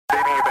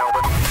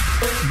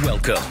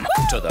Welcome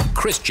to the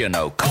Christian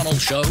O'Connell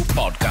Show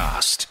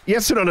podcast.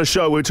 Yesterday on the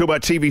show, we were talking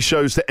about TV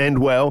shows that end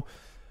well.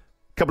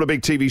 A couple of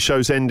big TV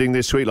shows ending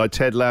this week, like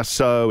Ted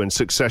Lasso and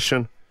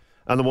Succession,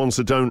 and the ones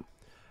that don't.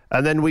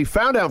 And then we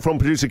found out from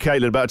producer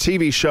Caitlin about a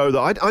TV show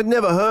that I'd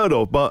never heard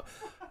of, but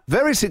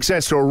very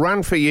successful,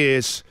 ran for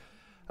years.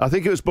 I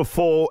think it was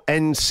before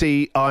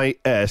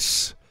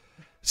NCIS.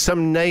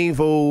 Some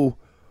naval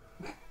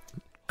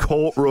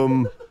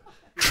courtroom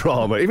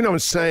drama. Even though I'm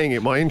saying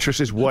it, my interest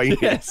is waning.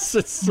 Yes,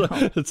 it's so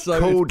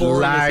called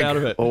boring Lag us out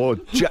of it. or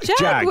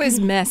Jag was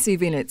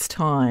massive in its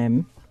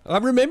time. I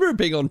remember it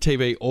being on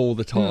TV all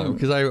the time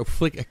because I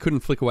couldn't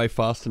flick away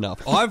fast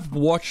enough. I've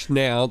watched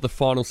now the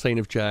final scene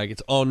of Jag.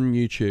 It's on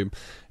YouTube.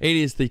 It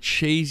is the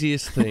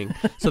cheesiest thing.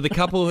 So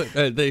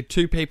the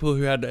two people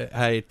who had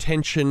a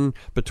tension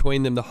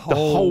between them, the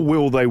whole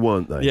will they,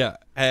 weren't they? Yeah.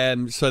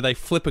 So they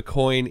flip a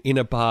coin in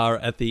a bar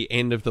at the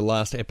end of the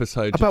last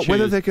episode about to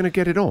whether choose they're going to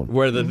get it on,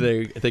 whether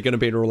they're going to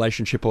be in a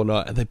relationship or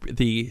not. And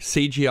the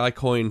CGI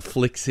coin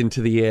flicks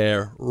into the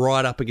air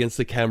right up against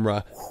the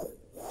camera.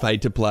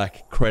 Fade to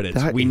black,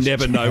 credits. That we is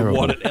never terrible. know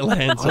what it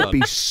lands on. I'd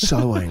be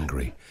so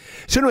angry.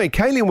 So anyway,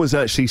 Caitlin was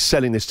actually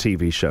selling this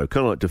TV show,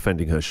 kind of like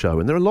defending her show.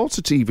 And there are lots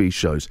of TV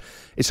shows.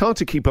 It's hard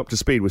to keep up to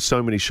speed with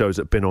so many shows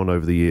that have been on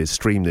over the years.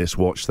 Stream this,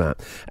 watch that.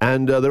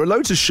 And there are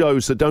loads of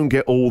shows that don't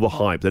get all the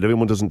hype, that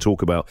everyone doesn't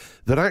talk about,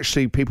 that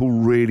actually people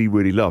really,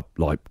 really love,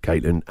 like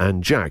Caitlin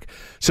and Jag.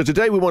 So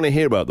today we want to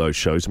hear about those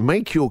shows.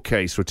 Make your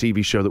case for a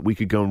TV show that we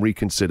could go and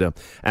reconsider.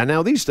 And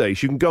now these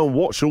days, you can go and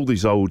watch all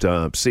these old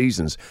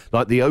seasons,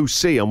 like The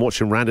OC. I'm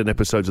watching random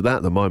episodes of that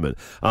at the moment.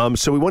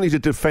 So we want you to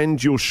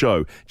defend your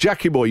show.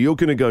 Jackie boy, you're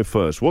going to go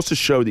first. What's the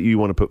show that you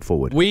want to put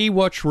forward? We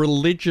watch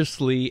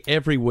religiously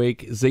every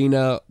week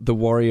Xena the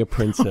Warrior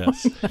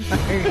Princess.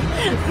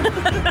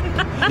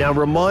 Now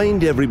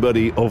remind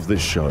everybody of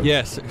this show.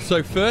 Yes.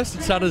 So first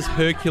it started as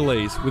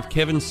Hercules with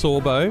Kevin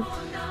Sorbo.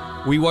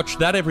 We watch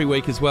that every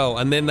week as well.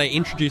 And then they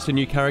introduced a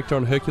new character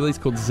on Hercules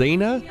called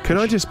Xena. Can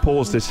I just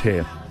pause this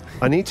here?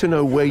 I need to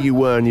know where you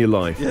were in your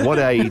life. What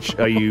age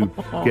are you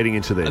getting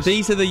into this?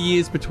 These are the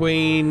years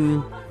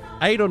between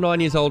 8 or 9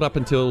 years old up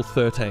until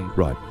 13.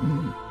 Right.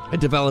 A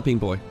developing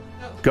boy.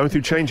 Going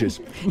through changes.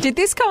 Did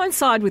this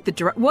coincide with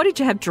what did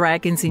you have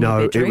dragons in your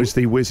No, bedroom? it was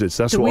the Wizards.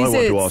 That's The what I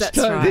Wizards, want to ask.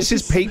 that's right. This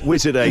is peak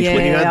Wizard age, when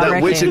you Yeah, had I that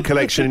reckon. Wizard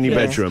collection in your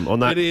Yeah. bedroom on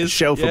that It is.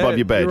 shelf Yeah, above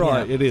your bed. You're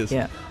right, it is.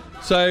 Yeah.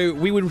 So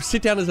we would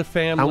sit down as a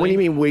family. And when you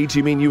mean we, do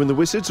you mean you and the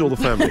Wizards or the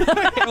family?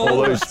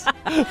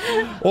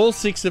 all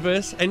six of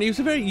us, and it was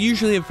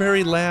usually a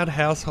very loud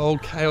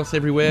household, chaos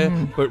everywhere.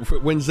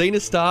 But when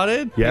Xena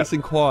started, peace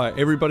and quiet.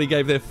 Everybody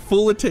gave their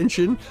full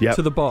attention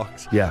to the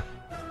box. Yeah.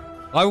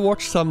 I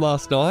watched some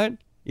last night.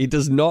 It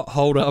does not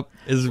hold up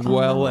as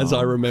well as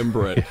I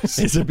remember it. Yes.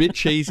 It's a bit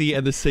cheesy,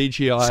 and the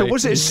CGI. So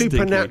was it a is stinky.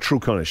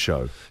 supernatural kind of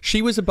show?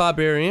 She was a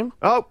barbarian.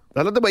 Oh,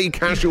 I love the way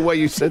casual way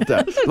you said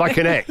that. Like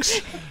an ex.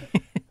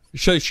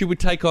 So she would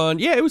take on,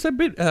 it was a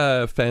bit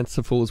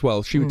fanciful as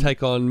well. She would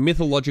take on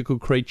mythological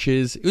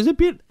creatures. It was a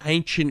bit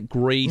ancient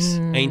Greece,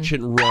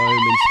 ancient Rome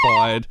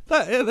inspired.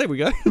 There we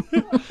go.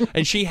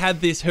 And she had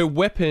this, her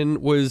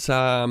weapon was, you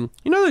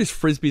know those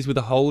frisbees with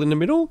a hole in the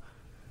middle?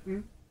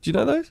 Do you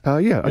know those?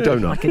 Yeah, I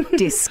don't know. Like a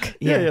disc.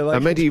 Yeah,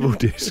 A medieval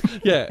disc.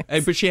 Yeah,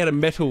 but she had a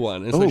metal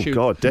one. And so she would,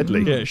 God,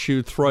 deadly. Yeah, she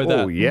would throw that.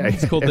 Oh, yeah,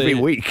 It's called every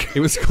week.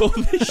 It was called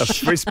A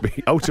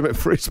frisbee, ultimate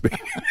frisbee.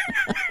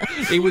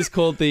 It was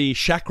called the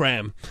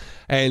Shakram.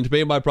 And me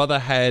and my brother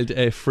had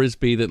a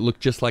frisbee that looked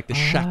just like the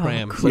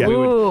Shakram. So we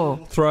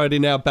would throw it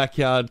in our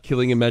backyard,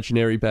 killing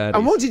imaginary baddies.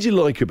 And what did you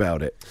like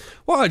about it?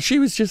 Well, she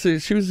was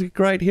a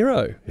great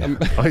hero.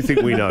 I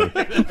think we know.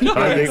 I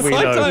think we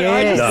know.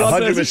 I just No,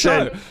 loved it as a 100%.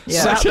 show.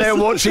 Sat there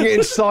watching it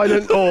in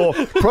silent awe,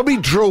 probably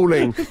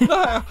drooling.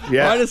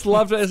 I just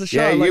loved it as a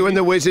show. Yeah, you and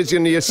the Wizards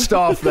and your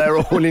staff there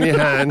all in your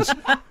hands.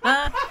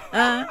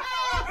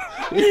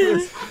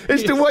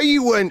 It's the way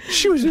you went.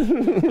 She was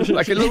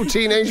like a little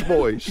teenage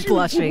boy.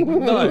 Blushing.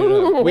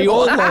 No, we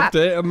all loved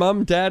it.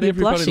 Mum, Dad,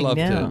 everybody blushing loved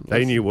now. it.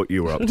 They knew what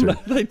you were up to. No,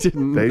 they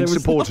didn't. They There was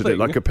supported it nothing.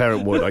 like a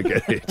parent would. I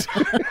get it.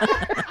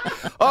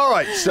 All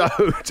right, so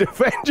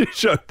defend your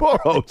show. Poor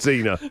old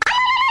Xena.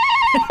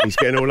 He's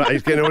getting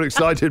all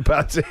excited,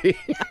 Patty.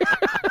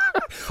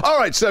 All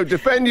right, so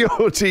defend your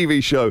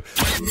TV show.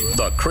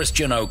 The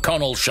Christian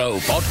O'Connell Show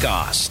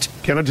podcast.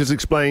 Can I just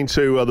explain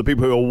to the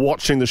people who are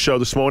watching the show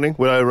this morning?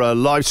 We're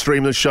live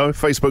streaming the show,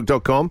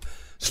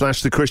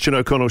 facebook.com/The Christian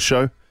O'Connell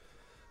Show.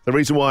 The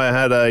reason why I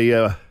had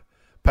a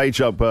page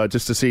up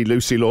just to see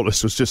Lucy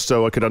Lawless was just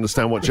so I could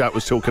understand what Jack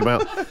was talking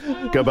about.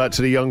 Go back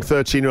to the young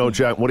 13-year-old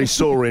Jack, what he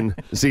saw in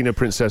Xena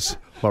Princess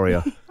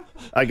Warrior.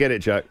 I get it,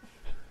 Jack.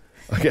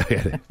 I get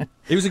it.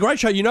 It was a great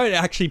show. You know, it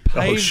actually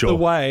paved the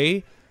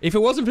way. If it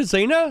wasn't for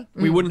Xena,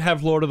 we wouldn't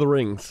have Lord of the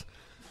Rings.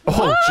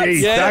 Oh,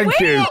 geez, Yeah. thank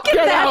Where you. did you get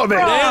Get that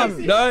out of it.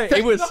 from? No,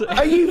 it was...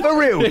 Are you for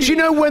real? Do you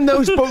know when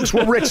those books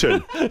were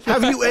written?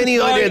 Have you any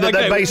idea that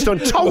they're based on...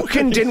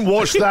 Tolkien didn't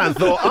watch that and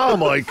thought, oh,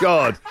 my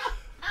God.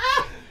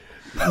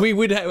 We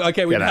would have...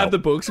 Okay, we'd Get have out. the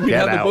books. We'd Get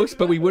have the out. books,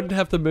 but we wouldn't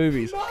have the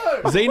movies.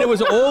 Xena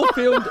was all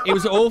filmed. It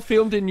was all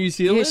filmed in New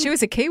Zealand. Yeah, she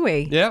was a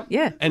Kiwi. Yeah.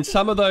 Yeah. And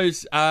some of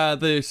those,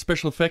 the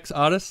special effects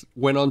artists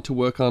went on to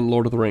work on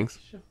Lord of the Rings.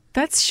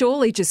 That's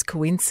surely just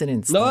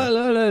coincidence.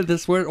 No.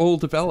 That's where it all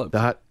developed.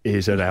 That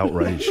is an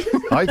outrage.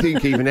 I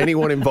think even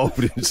anyone involved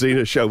in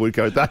Xena's show would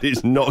go, that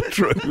is not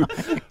true.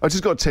 I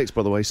just got a text,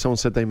 by the way. Someone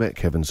said they met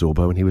Kevin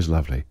Sorbo and he was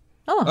lovely.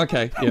 Oh.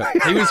 Okay, yeah.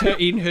 He was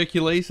in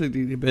Hercules, but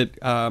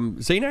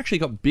Xena actually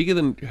got bigger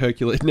than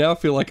Hercules. Now I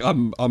feel like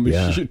I'm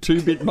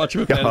too bit much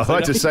of a fan. I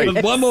had to say,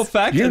 one more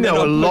fact. You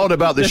know a lot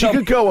about this. You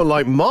could go on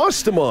like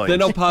Mastermind.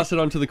 Then I'll pass it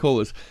on to the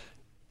callers.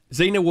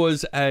 Xena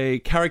was a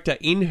character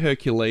in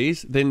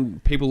Hercules.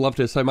 Then people loved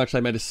her so much they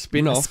made a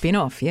spin-off. A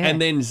spin-off, yeah.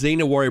 And then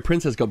Xena Warrior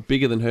Princess got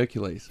bigger than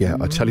Hercules. Yeah,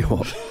 I tell you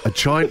what, a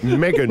giant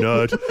mega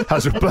nerd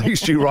has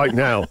replaced you right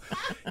now.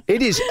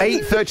 It is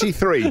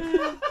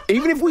 8:33.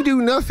 Even if we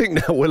do nothing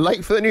now, we're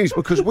late for the news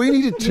because we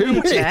needed 2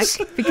 minutes.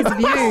 Jack, because of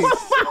you.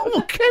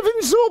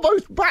 Kevin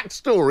Sorbo's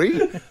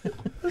backstory.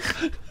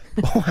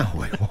 Wow,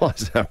 wait,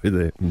 what's happening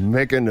there?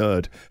 Mega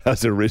nerd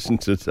has arisen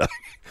today.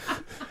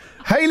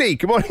 Hayley,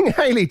 good morning,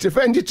 Hayley.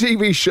 Defend your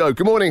TV show.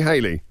 Good morning,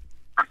 Hayley.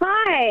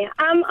 Hi,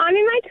 I'm in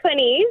my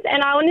 20s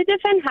and I want to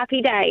defend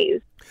Happy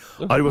Days.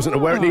 I wasn't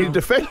aware it needed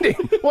defending.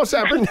 What's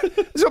happened?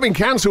 It's not been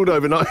cancelled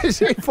overnight,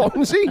 is it,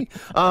 Fonzie?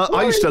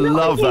 I used to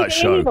love that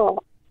show. Anymore.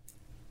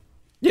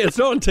 Yeah, it's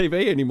not on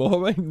TV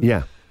anymore. I mean,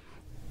 Yeah.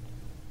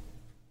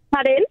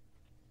 Pardon?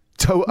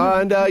 So,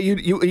 and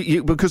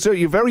you because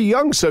you're very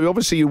young, so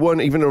obviously you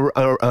weren't even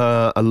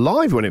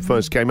alive when it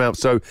first came out.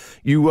 So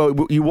you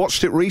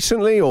watched it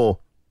recently, or?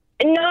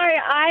 No,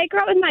 I grew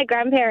up with my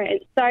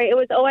grandparents, so it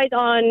was always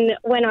on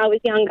when I was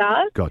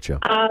younger. Gotcha.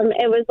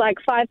 It was like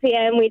 5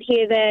 p.m, we'd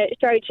hear the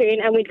show tune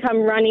and we'd come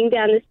running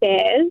down the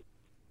stairs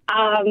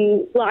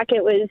like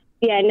it was,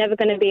 never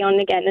going to be on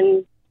again.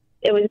 And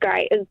it was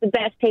great. It was the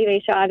best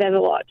TV show I've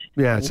ever watched.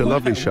 Yeah, it's a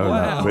lovely show.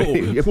 Wow. That,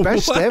 really. Your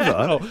best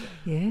ever.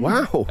 Yeah.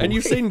 Wow. And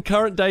you've seen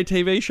current day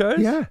TV shows?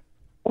 Yeah.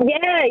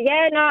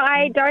 No,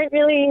 I don't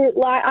really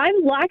like... I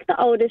like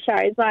the older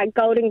shows, like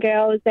Golden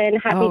Girls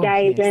and Happy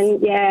Days,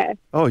 yes. and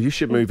Oh, you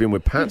should move in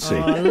with Patsy.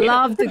 I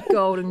love the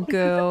Golden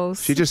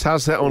Girls. She just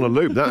has that on a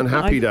loop, that and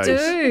Happy I Days.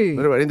 do.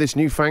 What about in this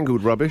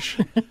newfangled rubbish?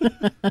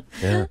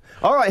 Yeah.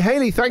 All right,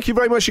 Hayley, thank you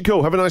very much for your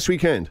call. Have a nice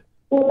weekend.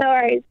 no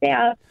worries,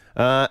 yeah.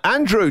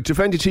 Andrew,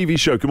 defend your TV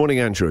show. Good morning,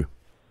 Andrew.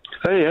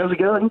 Hey, how's it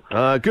going?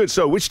 Good.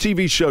 So, which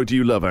TV show do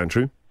you love,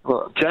 Andrew?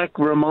 Well, Jack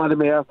reminded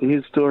me after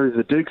his story,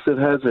 The Dukes of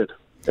Hazzard.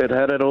 It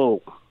had it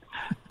all.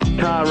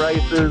 Car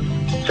races,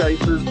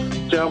 chases,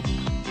 jumps,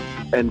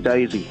 and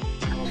Daisy.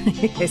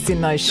 Yes,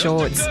 in those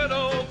shorts.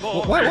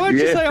 Why'd you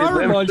Yes, say I I'm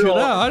remind you of sure.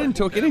 that? I didn't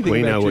talk anything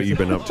We about know what Dukes you've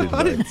been up to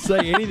I today. didn't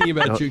say anything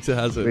about Dukes of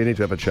Hazzard. We need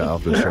to have a chat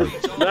after the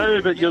show.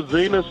 No, but your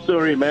Xena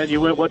story, man.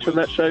 You weren't watching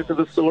that show for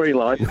the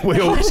storyline. We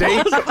all see.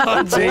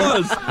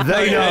 was.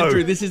 They Hey, know.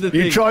 Andrew, this is the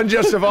You thing. try and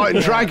justify it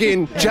and drag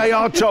in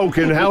J.R.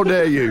 Tolkien. How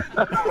dare you?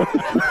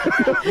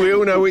 We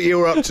all know what you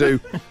were up to.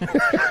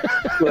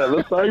 Well,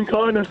 the same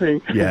kind of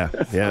thing. Yeah.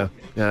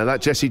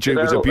 That Jesse Duke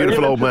was a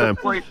beautiful old man.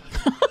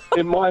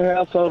 In my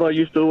household, I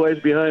used to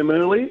always be home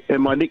early,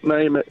 and my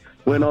nickname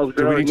when I was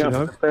Do we need growing to up know?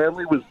 in the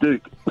family was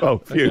Duke. Oh,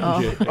 phew.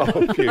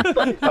 Oh, phew.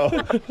 Oh,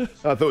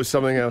 I thought it was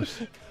something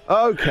else.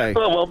 Okay.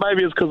 Oh, well,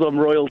 maybe it's because I'm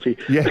royalty.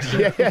 Yes,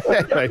 yeah,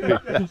 maybe.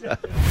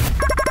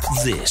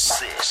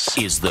 This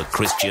is the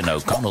Christian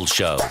O'Connell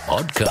Show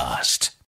podcast.